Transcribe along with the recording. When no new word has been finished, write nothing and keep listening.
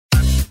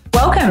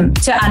Welcome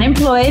to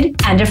Unemployed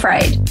and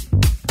Afraid,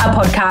 a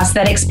podcast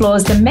that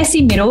explores the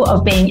messy middle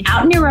of being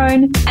out on your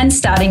own and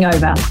starting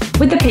over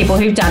with the people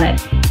who've done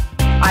it.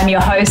 I'm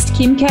your host,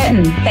 Kim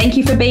Kerton. Thank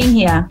you for being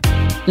here.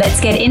 Let's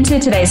get into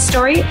today's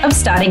story of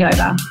starting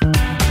over.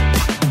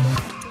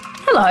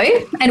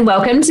 Hello, and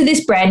welcome to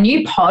this brand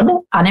new pod,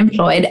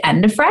 Unemployed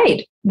and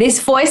Afraid. This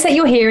voice that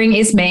you're hearing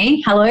is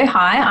me. Hello,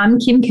 hi, I'm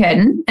Kim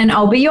Kerton, and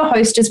I'll be your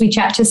host as we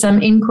chat to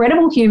some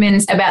incredible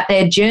humans about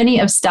their journey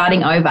of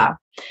starting over.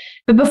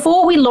 But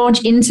before we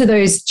launch into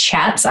those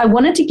chats, I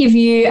wanted to give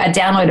you a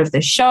download of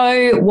the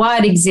show, why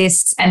it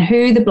exists, and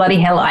who the bloody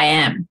hell I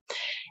am.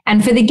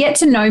 And for the get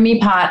to know me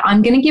part,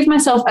 I'm going to give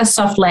myself a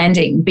soft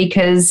landing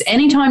because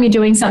anytime you're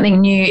doing something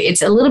new,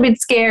 it's a little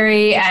bit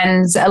scary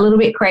and a little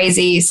bit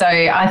crazy. So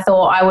I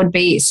thought I would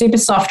be super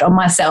soft on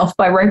myself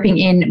by roping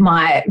in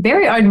my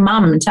very own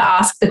mum to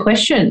ask the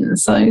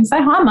questions. So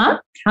say hi, Mum.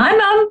 Hi,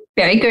 Mum.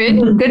 Very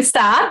good. Good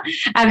start.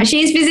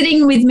 She's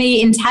visiting with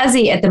me in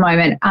Tassie at the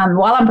moment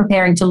while I'm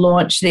preparing to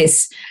launch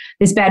this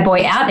bad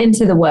boy out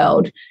into the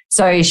world.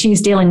 So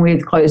she's dealing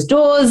with closed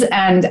doors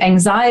and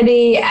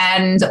anxiety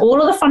and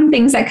all of the fun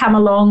things that come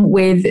along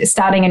with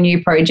starting a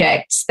new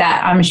project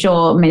that I'm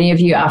sure many of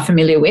you are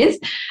familiar with.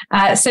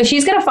 So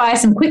she's going to fire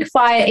some quick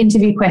fire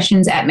interview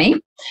questions at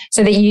me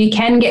so that you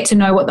can get to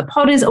know what the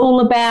pod is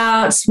all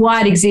about,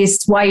 why it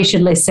exists, why you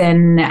should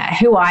listen,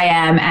 who I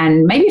am,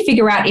 and maybe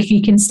figure out if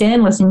you can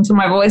stand listening to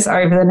my voice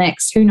over the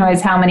next who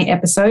knows how many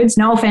episodes.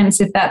 No offense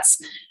if that's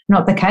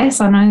not the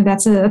case. I know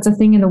that's a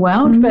thing in the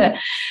world, but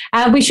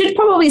we should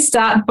probably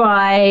start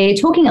by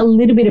talking a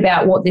little bit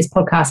about what this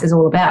podcast is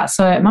all about.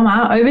 So,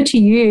 Mama, over to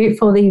you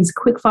for these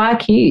quick fire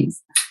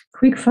cues.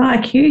 Quick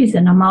fire cues,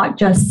 and I might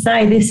just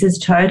say this is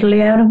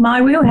totally out of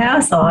my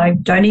wheelhouse. I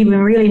don't even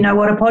really know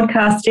what a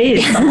podcast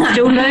is. I'm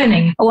still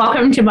learning.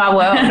 Welcome to my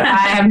world.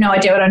 I have no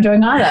idea what I'm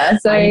doing either.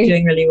 So you're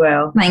doing really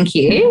well. Thank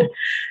you.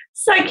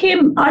 So,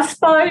 Kim, I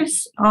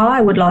suppose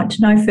I would like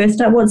to know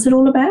first up what's it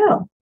all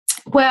about.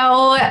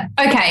 Well,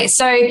 okay,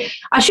 so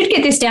I should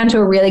get this down to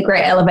a really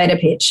great elevator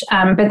pitch,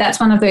 but that's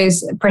one of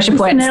those pressure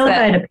points. An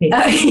elevator pitch.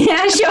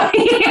 Yeah,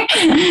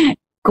 sure.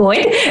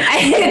 Good.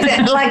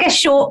 Like a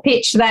short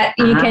pitch that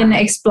you can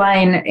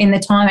explain in the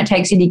time it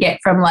takes you to get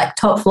from like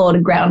top floor to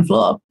ground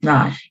floor.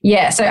 Right.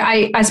 Yeah, so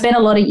I spent a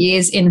lot of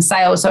years in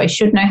sales, so I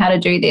should know how to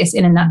do this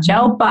in a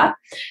nutshell, but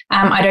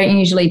I don't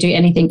usually do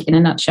anything in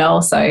a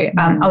nutshell. So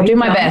I'll do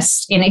my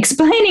best in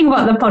explaining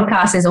what the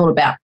podcast is all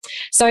about.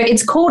 So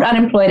it's called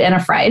Unemployed and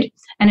Afraid,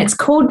 and it's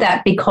called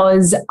that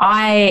because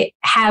I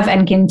have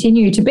and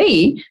continue to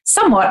be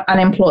somewhat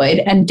unemployed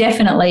and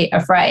definitely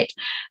afraid.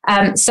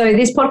 So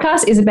this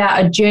podcast is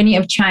about a journey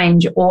of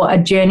change or a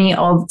journey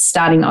of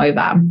starting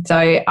over.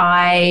 So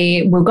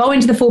I will go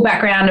into the full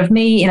background of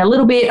me in a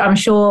little bit, I'm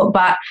sure,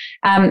 but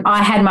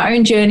I had my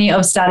own journey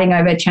of starting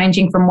over,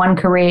 changing from one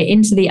career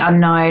into the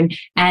unknown,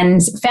 and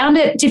found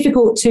it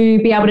difficult to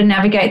be able to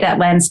navigate that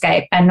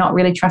landscape and not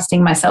really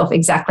trusting myself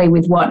exactly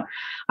with what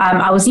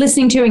I was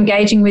listening to,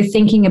 engaging with,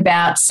 thinking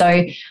about. So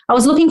I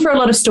was looking for a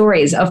lot of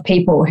stories of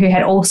people who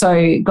had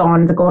also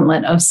gone the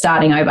gauntlet of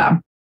starting over.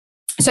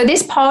 So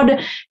this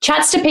pod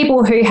chats to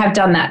people who have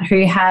done that,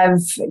 who have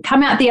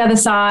come out the other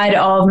side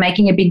of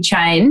making a big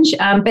change,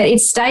 but it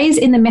stays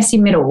in the messy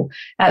middle.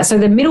 So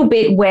the middle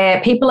bit where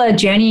people are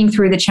journeying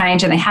through the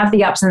change and they have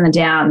the ups and the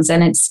downs,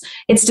 and it's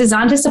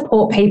designed to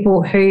support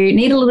people who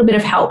need a little bit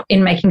of help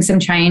in making some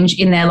change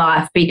in their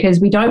life,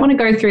 because we don't want to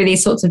go through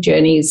these sorts of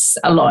journeys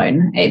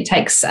alone. It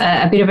takes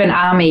a bit of an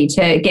army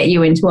to get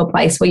you into a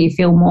place where you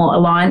feel more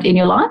aligned in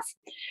your life.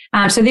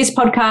 So this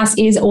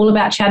podcast is all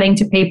about chatting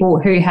to people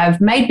who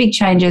have made big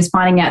changes,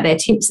 finding out their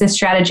tips, their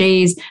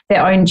strategies,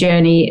 their own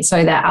journey,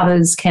 so that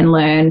others can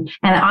learn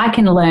and I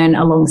can learn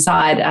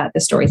alongside the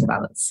stories of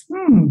others.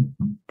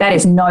 That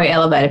is no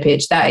elevator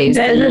pitch. That is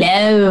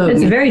low.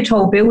 It's a very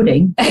tall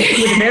building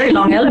with a very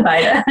long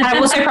elevator.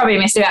 I've also probably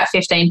missed about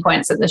 15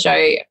 points that the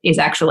show is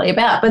actually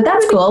about, but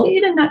that's cool.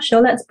 In a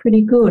nutshell, that's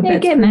pretty good. Yeah,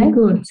 that's pretty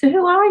good. So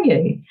who are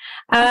you?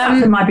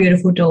 My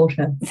beautiful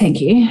daughter.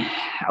 Thank you.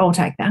 I'll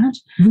take that.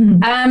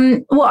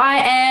 Well, I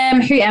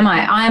am, who am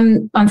I?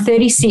 I'm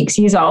 36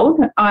 years old.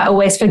 I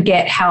always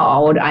forget how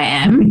old I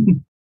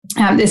am.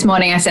 This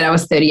morning I said I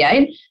was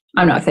 38.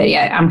 I'm not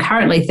 38. I'm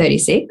currently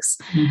 36.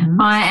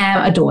 I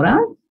am a daughter.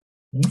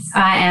 Yes.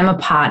 I am a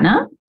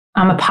partner.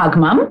 I'm a pug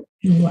mum.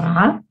 You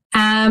are.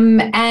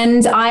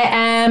 And I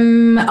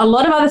am a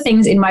lot of other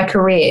things in my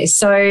career.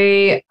 So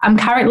I'm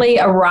currently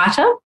a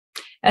writer,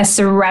 a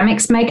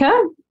ceramics maker,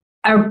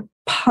 a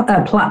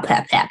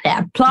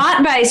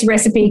plant-based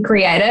recipe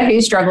creator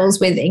who struggles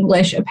with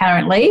English,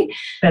 apparently.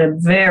 But a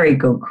very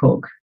good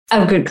cook.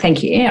 Oh, good.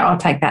 Thank you. I'll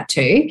take that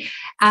too.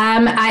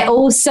 I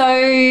also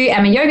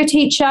am a yoga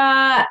teacher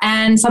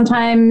and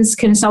sometimes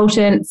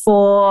consultant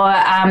for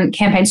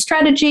campaign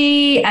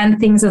strategy and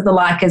things of the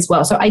like as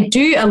well. So I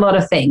do a lot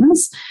of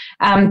things.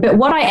 But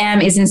what I am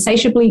is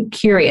insatiably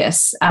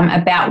curious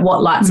about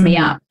what lights me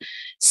up.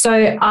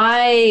 So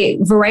I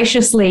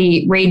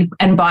voraciously read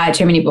and buy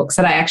too many books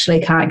that I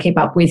actually can't keep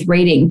up with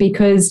reading,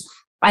 because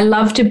I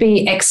love to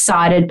be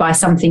excited by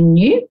something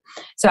new.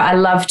 So I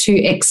love to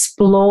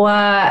explore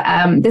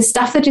the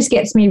stuff that just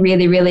gets me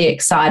really, really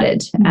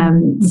excited.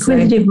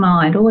 Inquisitive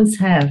mind, always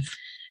have.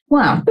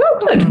 Wow.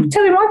 Oh, good.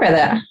 Tell me more about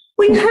that.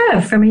 Well, you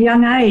have from a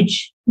young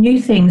age,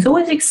 new things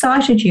always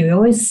excited you,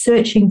 always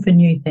searching for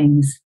new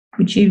things,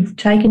 which you've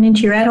taken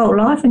into your adult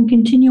life and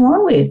continue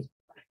on with.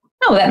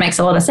 Oh, that makes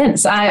a lot of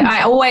sense.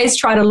 I always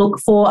try to look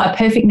for a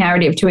perfect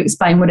narrative to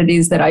explain what it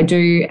is that I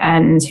do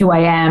and who I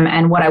am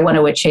and what I want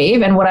to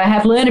achieve. And what I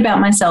have learned about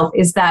myself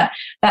is that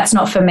that's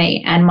not for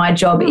me. And my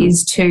job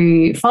is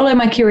to follow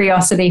my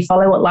curiosity,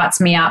 follow what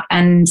lights me up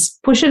and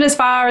push it as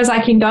far as I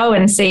can go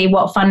and see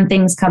what fun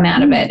things come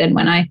out of it. And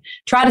when I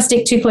try to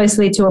stick too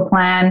closely to a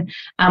plan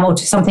or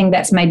to something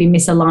that's maybe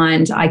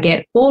misaligned, I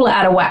get all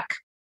out of whack.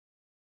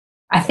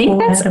 I think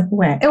that's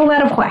all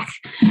out of whack.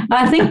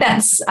 I think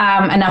that's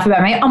enough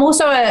about me. I'm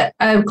also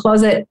a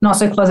closet, not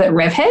so closet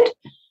rev head.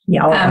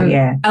 Yeah,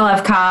 yeah. I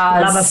love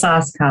cars. Love a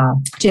fast car.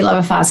 Do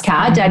love a fast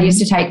car. Mm-hmm. Dad used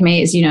to take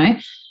me, as you know,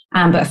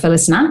 but for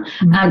listener,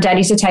 Dad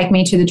used to take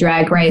me to the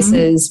drag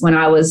races when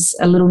I was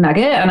a little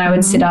nugget, and I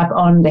would sit up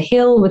on the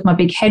hill with my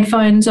big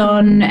headphones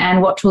on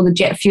and watch all the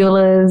jet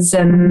fuelers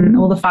and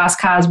all the fast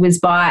cars whiz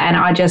by, and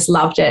I just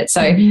loved it.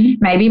 So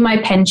maybe my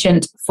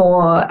penchant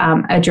for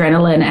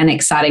adrenaline and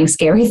exciting,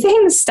 scary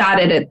things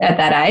started at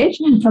that age.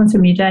 Comes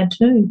from your dad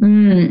too.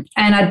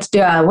 And I'd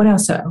what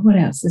else? What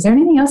else? Is there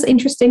anything else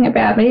interesting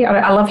about me?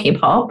 I love hip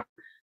hop.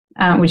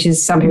 Which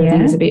is some people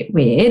think is a bit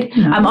weird.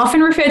 No. I'm often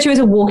referred to as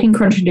a walking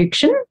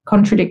contradiction.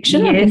 Yes,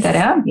 I'll get that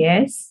out.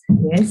 Yes,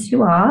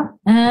 you are.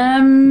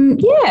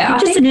 Yeah, You're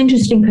just an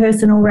interesting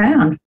person all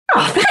round.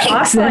 Oh, thanks.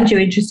 I find you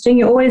interesting.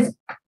 You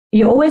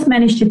always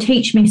manage to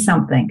teach me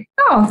something.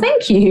 Oh,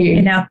 thank you.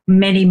 In our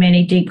many,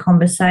 many deep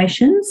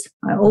conversations,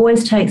 I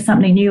always take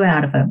something new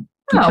out of it,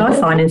 which I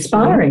find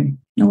inspiring.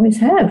 Always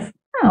have.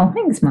 Oh,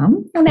 thanks,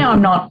 Mum. Well, now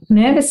I'm not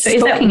nervous. So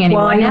is that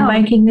why you're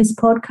making this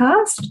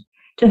podcast?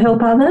 To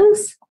help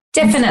others?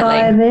 Definitely.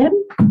 Inspire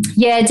them?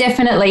 Yeah,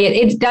 definitely.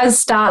 It does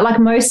start, like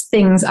most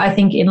things, I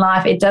think, in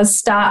life, it does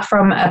start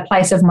from a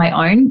place of my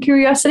own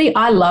curiosity.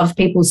 I love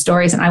people's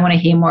stories and I want to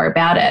hear more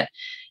about it.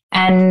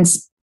 And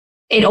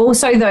it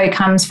also, though,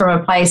 comes from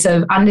a place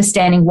of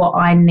understanding what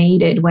I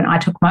needed when I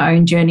took my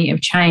own journey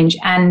of change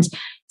and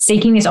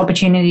seeking this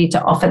opportunity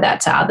to offer that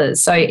to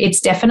others. So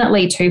it's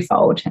definitely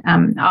twofold.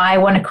 I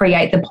want to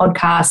create the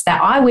podcast that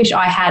I wish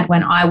I had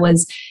when I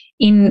was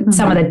in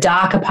some of the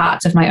darker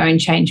parts of my own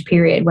change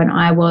period, when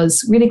I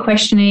was really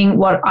questioning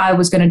what I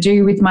was going to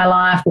do with my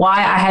life, why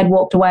I had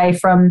walked away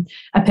from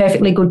a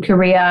perfectly good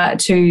career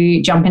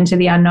to jump into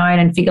the unknown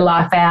and figure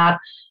life out.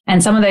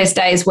 And some of those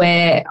days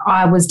where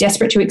I was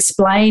desperate to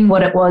explain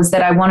what it was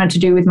that I wanted to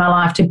do with my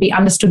life to be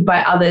understood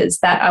by others,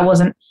 that I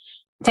wasn't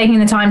taking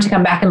the time to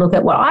come back and look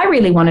at what I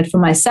really wanted for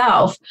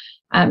myself.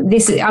 I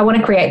want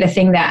to create the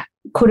thing that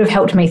could have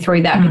helped me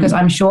through that, because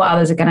I'm sure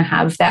others are going to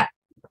have that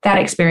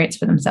experience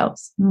for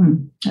themselves.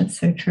 That's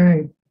so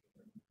true.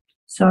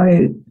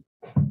 So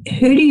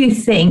who do you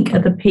think are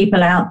the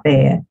people out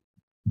there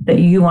that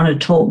you want to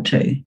talk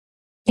to?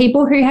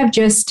 People who have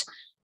just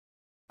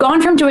gone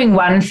from doing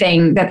one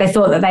thing that they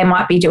thought that they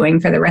might be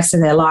doing for the rest of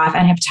their life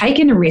and have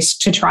taken a risk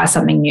to try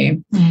something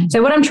new.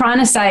 So what I'm trying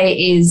to say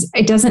is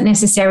it doesn't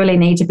necessarily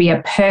need to be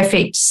a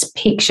perfect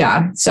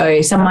picture.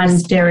 So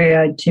someone's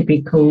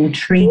stereotypical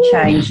tree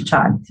change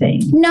type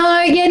thing.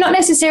 No, not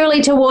necessarily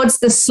towards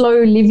the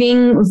slow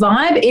living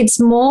vibe.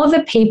 It's more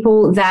the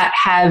people that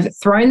have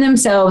thrown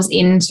themselves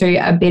into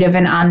a bit of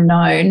an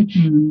unknown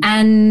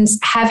and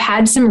have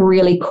had some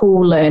really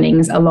cool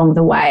learnings along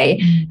the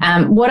way.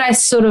 What I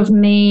sort of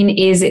mean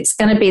is it's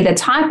going to be the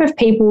type of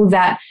people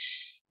that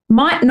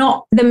might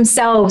not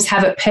themselves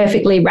have it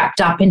perfectly wrapped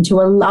up into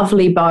a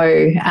lovely bow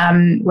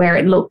where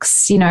it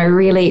looks,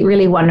 really,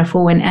 really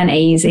wonderful and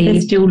easy.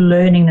 They're still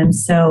learning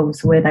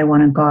themselves where they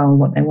want to go or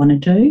what they want to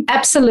do.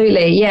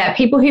 Absolutely, yeah.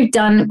 People who've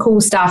done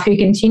cool stuff, who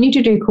continue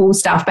to do cool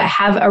stuff, but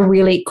have a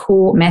really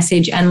cool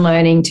message and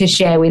learning to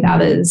share with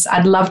others.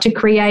 I'd love to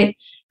create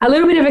a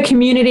little bit of a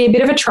community, a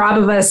bit of a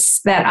tribe of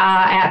us that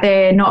are out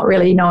there not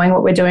really knowing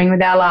what we're doing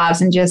with our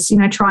lives and just,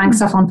 trying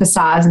stuff on for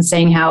size and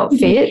seeing how it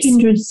fits.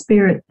 Kindred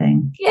spirit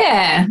thing.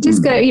 Yeah,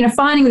 just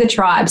finding the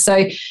tribe.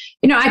 So,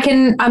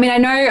 I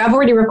know I've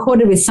already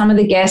recorded with some of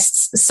the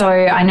guests, so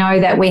I know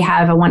that we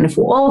have a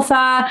wonderful author,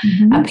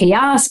 a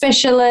PR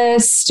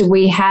specialist.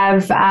 We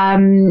have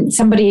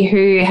somebody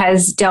who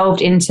has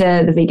delved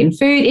into the vegan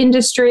food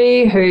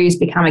industry, who's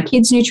become a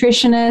kids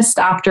nutritionist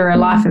after a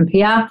life in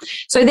PR.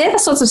 So they're the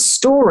sorts of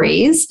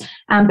stories,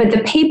 but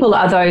the people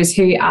are those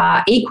who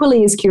are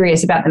equally as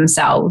curious about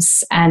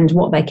themselves and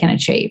what they can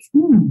achieve.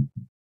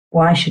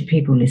 Why should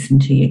people listen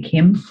to you,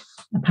 Kim?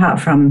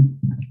 Apart from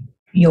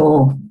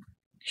your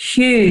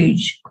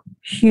huge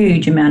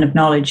amount of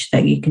knowledge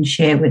that you can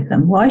share with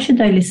them, why should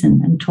they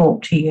listen and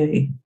talk to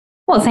you?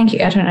 Well, thank you.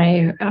 I don't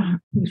know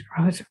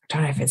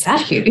if it's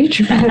that huge.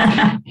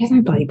 There's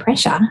no bloody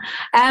pressure.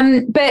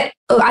 But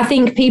I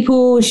think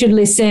people should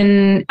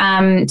listen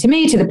to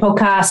me, to the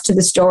podcast, to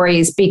the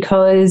stories,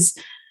 because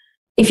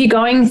if you're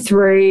going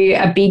through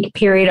a big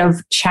period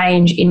of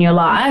change in your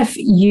life,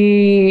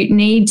 you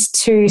need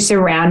to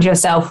surround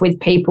yourself with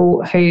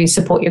people who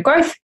support your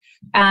growth.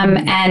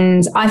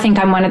 And I think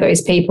I'm one of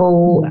those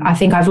people. I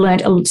think I've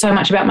learned so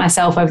much about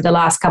myself over the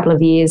last couple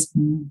of years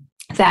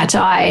that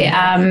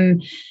I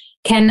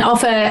can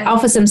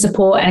offer some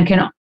support and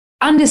can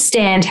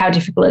understand how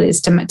difficult it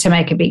is to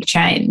make a big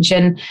change.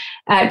 And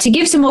to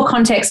give some more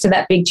context to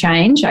that big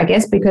change, I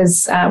guess,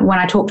 because when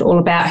I talked all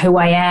about who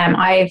I am,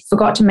 I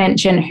forgot to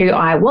mention who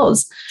I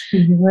was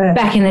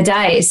back in the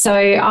day. So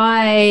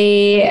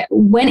I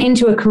went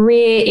into a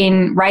career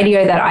in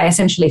radio that I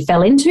essentially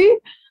fell into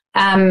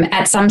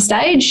at some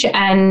stage,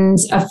 and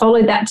I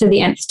followed that to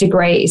the nth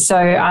degree. So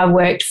I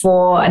worked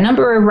for a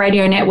number of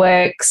radio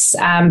networks,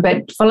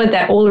 but followed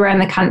that all around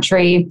the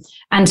country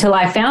until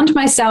I found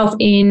myself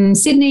in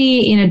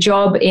Sydney in a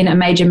job in a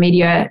major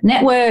media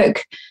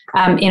network,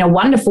 in a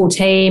wonderful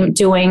team,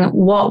 doing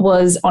what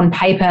was on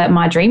paper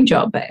my dream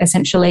job,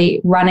 essentially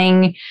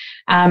running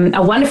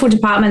a wonderful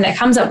department that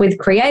comes up with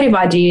creative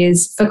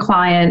ideas for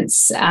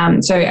clients.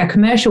 So a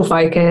commercial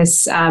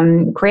focus,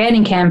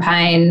 creating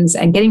campaigns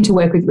and getting to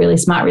work with really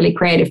smart, really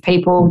creative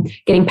people,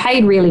 getting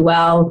paid really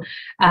well.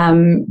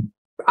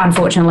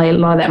 Unfortunately, a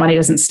lot of that money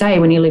doesn't stay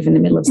when you live in the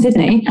middle of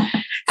Sydney.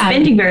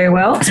 Spending very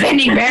well.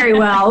 Spending very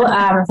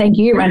well. Thank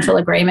you, rental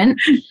agreement.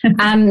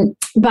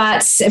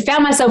 But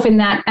found myself in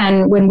that,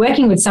 and when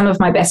working with some of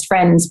my best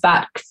friends,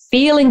 but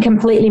feeling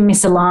completely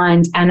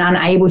misaligned and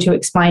unable to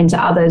explain to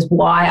others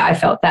why I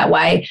felt that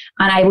way,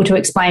 unable to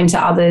explain to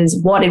others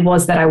what it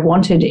was that I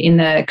wanted in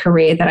the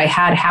career that I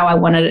had, how I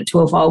wanted it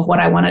to evolve, what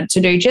I wanted to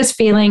do, just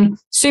feeling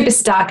super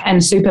stuck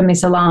and super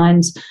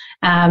misaligned.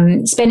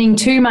 Spending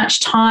too much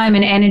time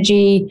and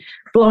energy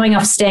blowing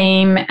off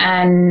steam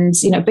and,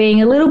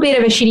 being a little bit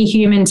of a shitty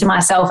human to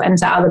myself and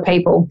to other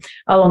people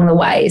along the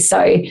way.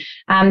 So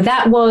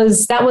that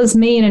was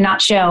me in a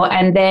nutshell.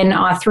 And then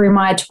I threw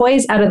my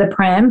toys out of the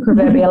pram,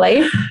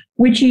 proverbially.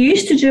 Which you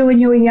used to do when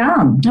you were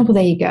young. Oh, well,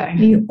 there you go.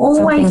 You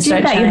always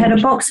did that. You had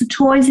a box of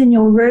toys in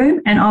your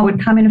room, and I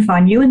would come in and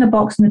find you in the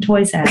box and the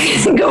toys out.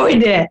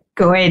 Good.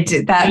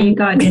 There you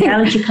go. The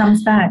analogy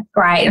comes back.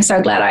 Great. I'm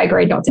so glad I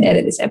agreed not to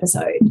edit this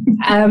episode.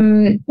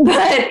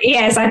 But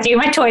yes, I threw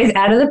my toys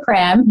out of the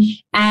pram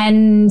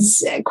and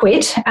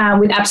quit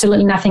with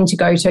absolutely nothing to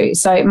go to.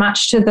 So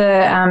much to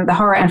the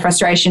horror and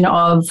frustration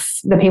of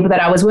the people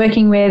that I was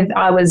working with,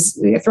 I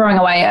was throwing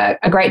away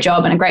a great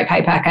job and a great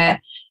pay packet.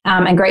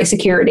 And great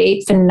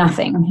security for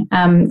nothing.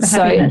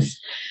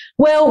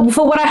 Well,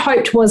 for what I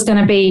hoped was going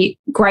to be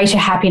greater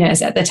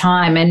happiness at the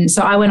time. And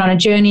so I went on a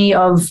journey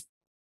of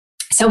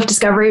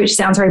self-discovery, which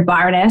sounds very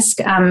Byron-esque,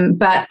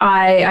 but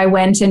I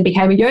went and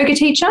became a yoga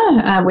teacher,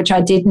 which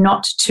I did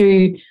not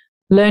to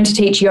learn to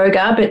teach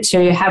yoga, but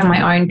to have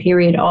my own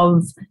period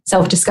of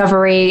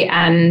self-discovery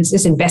and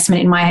this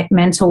investment in my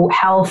mental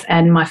health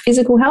and my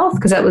physical health,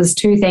 because that was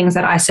two things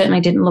that I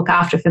certainly didn't look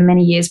after for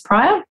many years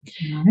prior.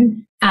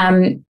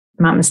 No.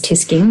 Mum is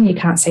tisking. You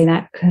can't see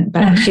that,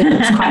 but she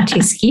looks quite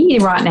tisky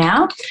right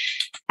now.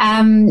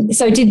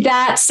 So did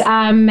that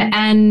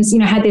and,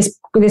 had this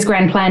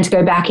grand plan to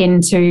go back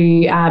into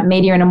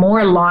media in a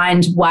more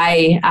aligned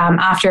way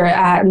after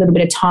a little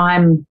bit of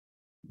time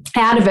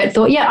out of it.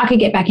 Thought, I could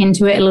get back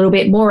into it a little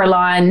bit more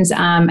aligned,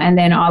 and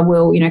then I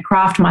will,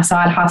 craft my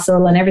side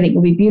hustle and everything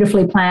will be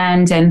beautifully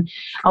planned, and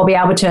I'll be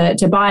able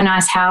to buy a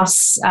nice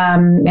house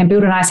and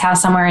build a nice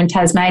house somewhere in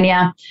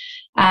Tasmania.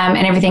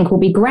 And everything will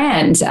be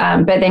grand.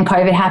 But then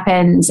COVID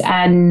happened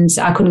and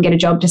I couldn't get a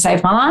job to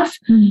save my life.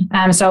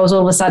 So I was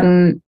all of a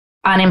sudden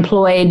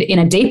unemployed in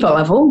a deeper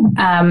level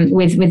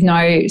with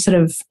no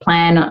sort of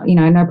plan,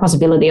 no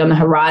possibility on the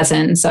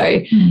horizon. So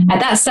at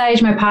that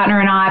stage, my partner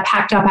and I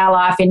packed up our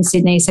life in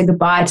Sydney, said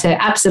goodbye to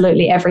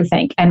absolutely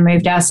everything and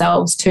moved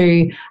ourselves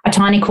to a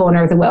tiny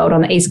corner of the world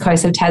on the east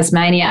coast of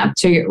Tasmania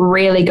to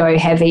really go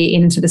heavy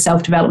into the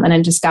self-development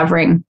and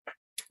discovering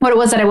what it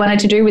was that I wanted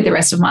to do with the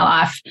rest of my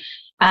life.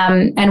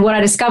 And what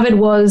I discovered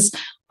was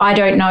I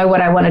don't know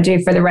what I want to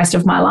do for the rest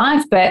of my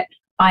life, but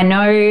I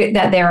know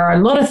that there are a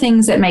lot of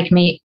things that make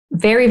me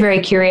very,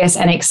 very curious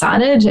and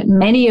excited.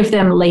 Many of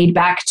them lead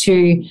back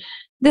to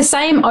the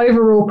same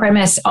overall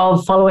premise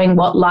of following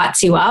what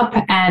lights you up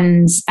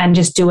and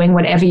just doing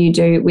whatever you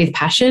do with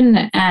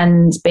passion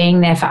and being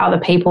there for other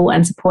people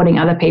and supporting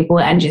other people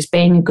and just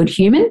being a good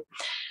human.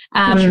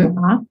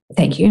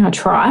 Thank you. I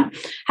try.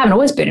 Haven't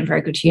always been a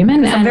very good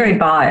human. I'm very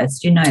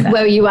biased. You know that.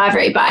 Well, you are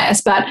very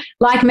biased, but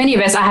like many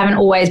of us, I haven't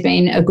always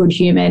been a good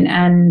human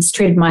and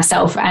treated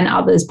myself and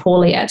others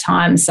poorly at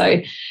times.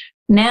 So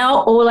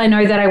now all I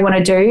know that I want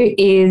to do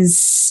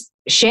is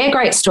share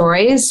great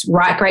stories,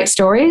 write great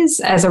stories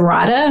as a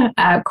writer,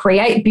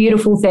 create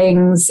beautiful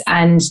things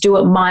and do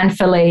it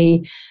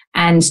mindfully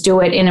and do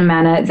it in a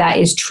manner that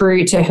is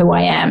true to who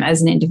I am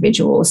as an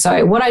individual.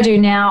 So what I do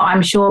now,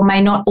 I'm sure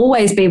may not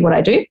always be what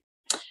I do.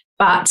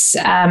 But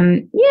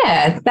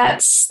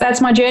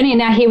that's my journey. And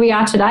now here we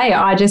are today.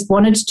 I just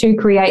wanted to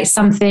create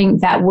something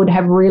that would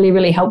have really,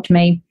 really helped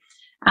me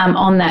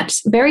on that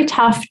very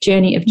tough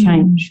journey of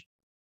change.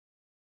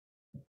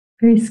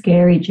 Very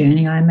scary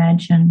journey, I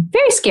imagine.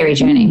 Very scary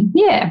journey.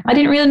 Yeah. I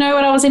didn't really know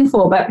what I was in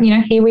for, but,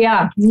 here we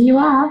are. Here you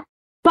are.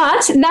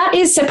 But that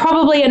is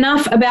probably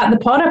enough about the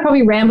pod. I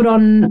probably rambled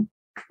on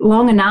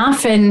long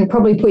enough and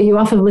probably put you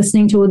off of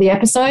listening to all the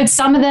episodes.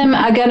 Some of them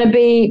are going to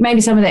be,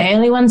 maybe some of the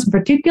early ones in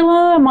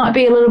particular, might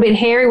be a little bit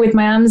hairy with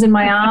my ums and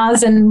my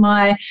ahs and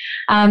my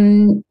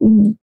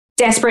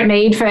desperate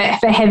need for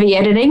heavy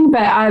editing.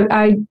 But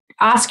I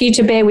ask you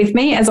to bear with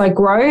me as I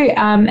grow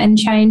and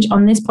change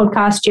on this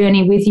podcast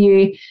journey with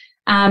you.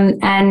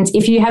 And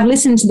if you have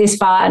listened to this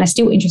far and are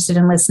still interested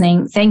in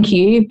listening, thank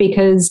you,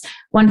 because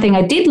one thing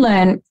I did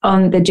learn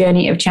on the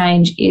journey of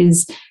change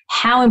is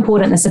how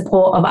important the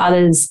support of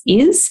others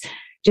is.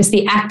 Just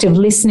the act of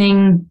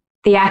listening,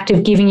 the act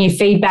of giving you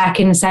feedback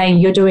and saying,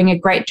 you're doing a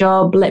great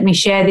job, let me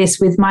share this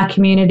with my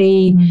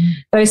community.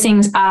 Those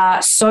things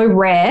are so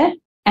rare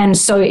and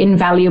so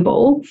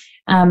invaluable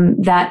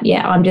that,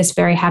 I'm just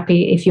very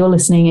happy if you're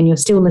listening and you're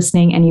still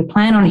listening and you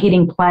plan on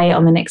hitting play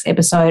on the next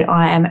episode.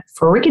 I am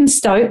freaking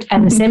stoked,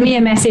 and send me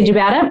a message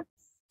about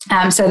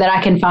it so that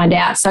I can find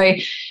out. So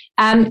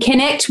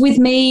connect with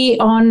me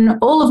on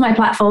all of my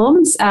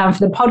platforms. For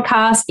the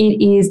podcast,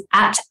 it is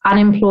at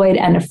Unemployed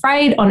and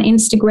Afraid on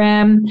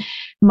Instagram.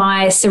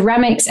 My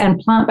ceramics and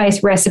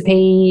plant-based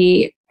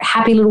recipe,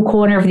 happy little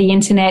corner of the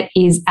internet,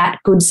 is at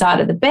Good Side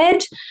of the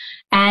Bed.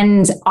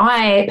 And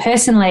I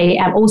personally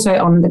am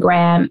also on the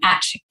gram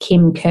at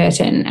Kim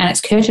Kerton, and it's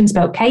Kerton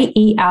spelled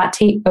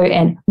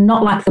Kerton,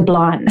 not like the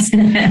blinds.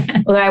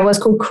 Although I was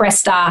called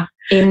Cresta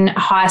in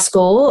high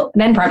school,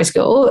 then primary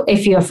school.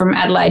 If you're from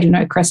Adelaide, you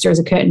know Cresta is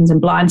a curtains and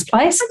blinds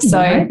place. I didn't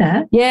know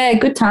that. Yeah,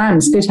 good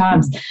times.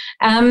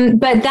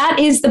 But that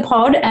is the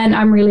pod, and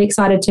I'm really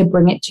excited to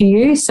bring it to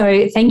you.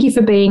 So thank you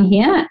for being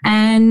here,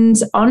 and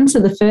on to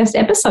the first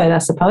episode, I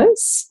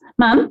suppose.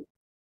 Mum,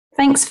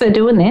 thanks for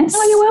doing this.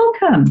 Oh,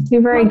 you're welcome.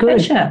 You're very good.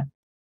 Pleasure.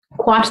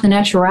 Quite the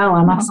natural,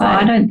 I must say.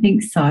 I don't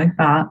think so,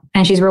 but...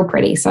 And she's real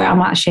pretty, so I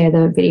might share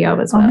the video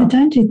as well. Oh,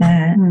 don't do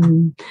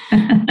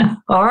that.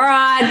 All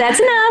right, that's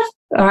enough.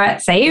 All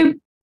right, see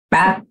you.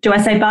 Bye. Do I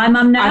say bye,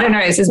 Mum, now? I don't know.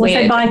 This is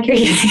weird. Say bye,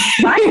 Kim.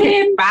 Bye,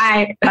 Kim.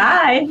 Bye.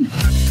 Bye.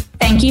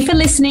 Thank you for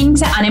listening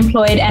to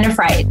Unemployed and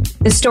Afraid,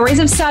 the stories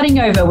of starting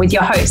over with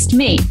your host,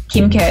 me,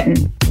 Kim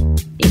Kerton.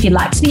 If you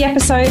liked the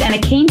episode and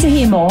are keen to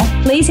hear more,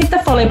 please hit the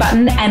follow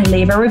button and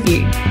leave a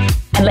review.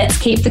 And let's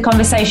keep the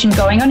conversation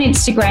going on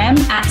Instagram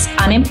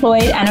at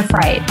Unemployed and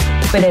Afraid,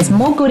 where there's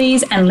more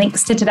goodies and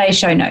links to today's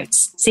show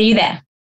notes. See you there.